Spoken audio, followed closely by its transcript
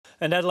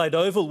And Adelaide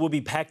Oval will be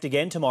packed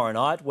again tomorrow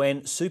night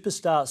when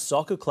superstar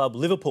soccer club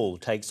Liverpool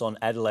takes on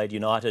Adelaide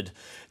United.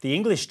 The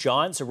English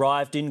Giants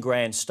arrived in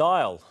grand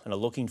style and are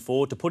looking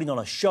forward to putting on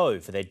a show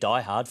for their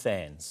die-hard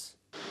fans.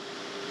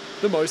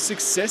 The most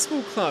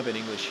successful club in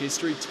English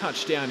history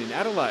touched down in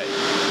Adelaide.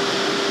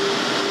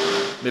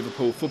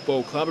 Liverpool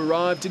Football Club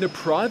arrived in a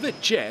private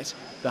jet,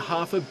 the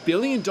 $500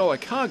 million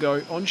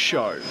cargo on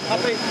show.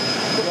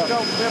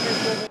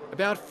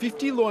 About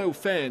 50 loyal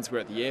fans were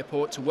at the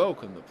airport to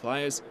welcome the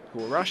players, who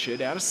were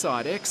ushered out a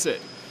side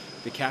exit.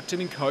 The captain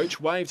and coach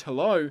waved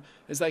hello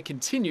as they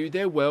continued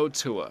their world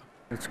tour.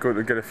 It's good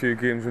to get a few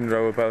games under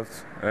our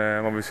belt.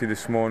 Obviously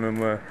this morning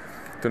we're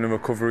done a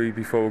recovery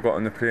before we got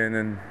on the plane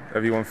and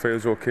everyone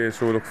feels okay,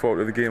 so we look forward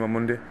to the game on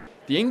Monday.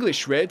 The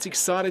English Reds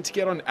excited to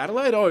get on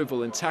Adelaide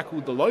Oval and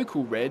tackle the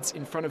local Reds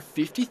in front of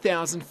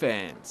 50,000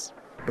 fans.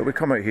 But we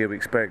come out here, we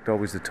expect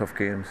always the tough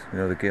games. You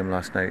know, the game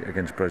last night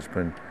against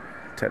Brisbane,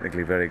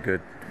 technically very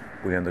good.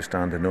 We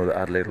understand and know that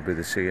Adelaide will be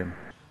the same.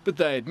 But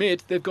they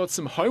admit they've got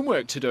some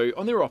homework to do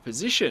on their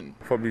opposition.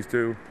 Probably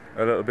do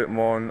a little bit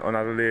more on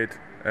Adelaide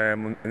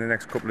in the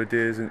next couple of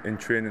days in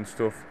training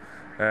stuff,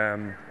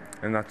 and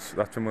that's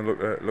when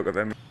we'll look at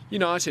them.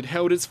 United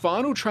held its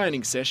final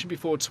training session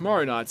before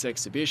tomorrow night's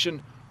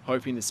exhibition,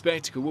 hoping the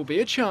spectacle will be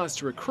a chance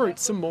to recruit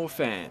some more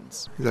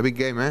fans. It's a big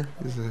game, eh?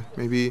 It's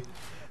maybe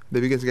the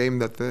biggest game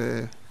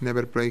that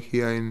never played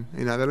here in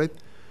Adelaide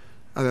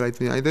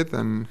United,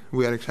 and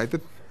we are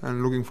excited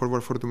and looking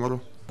forward for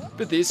tomorrow.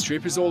 But this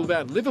trip is all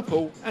about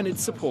Liverpool and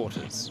its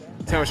supporters.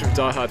 How much of a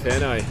die-hard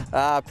fan are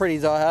you? Pretty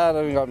die-hard. I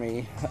haven't got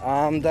me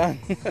arm done,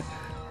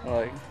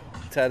 like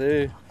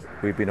tattoo.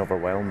 We've been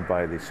overwhelmed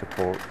by the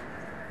support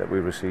that we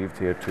received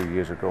here 2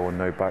 years ago and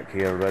now back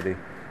here already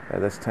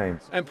this time.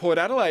 And Port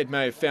Adelaide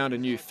may have found a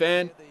new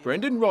fan.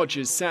 Brendan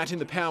Rodgers sat in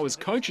the Powers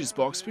coach's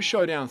box for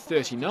Showdown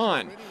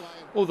 39,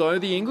 although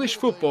the English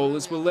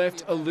footballers were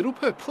left a little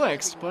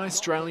perplexed by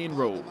Australian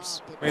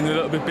rules. I mean, they're a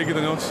little bit bigger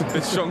than us, a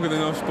bit stronger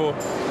than us, but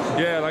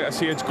yeah, like I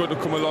see, it's good to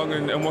come along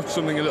and watch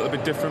something a little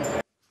bit different.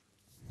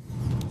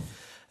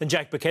 And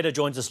Jack Paquetta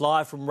joins us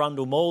live from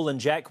Rundle Mall. And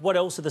Jack, what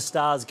else are the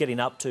Stars getting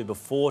up to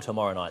before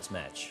tomorrow night's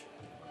match?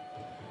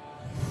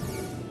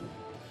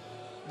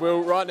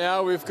 Well, right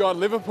now we've got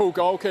Liverpool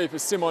goalkeeper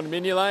Simon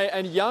Mignolet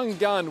and young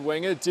gun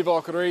winger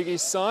Divock Origi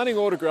signing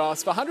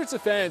autographs for hundreds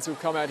of fans who've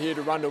come out here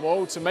to Rundle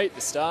Mall to meet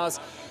the Stars.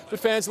 But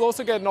fans will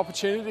also get an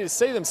opportunity to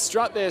see them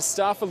strut their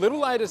stuff a little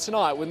later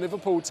tonight when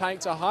Liverpool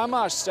take to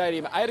Highmarsh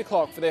Stadium at 8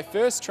 o'clock for their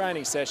first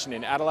training session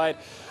in Adelaide.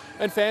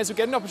 And fans will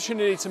get an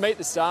opportunity to meet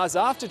the Stars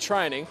after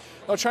training.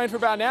 They'll train for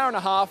about an hour and a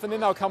half and then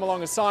they'll come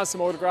along and sign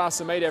some autographs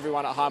and meet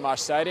everyone at Highmarsh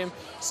Stadium.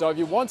 So if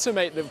you want to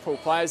meet Liverpool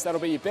players,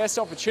 that'll be your best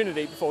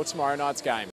opportunity before tomorrow night's game.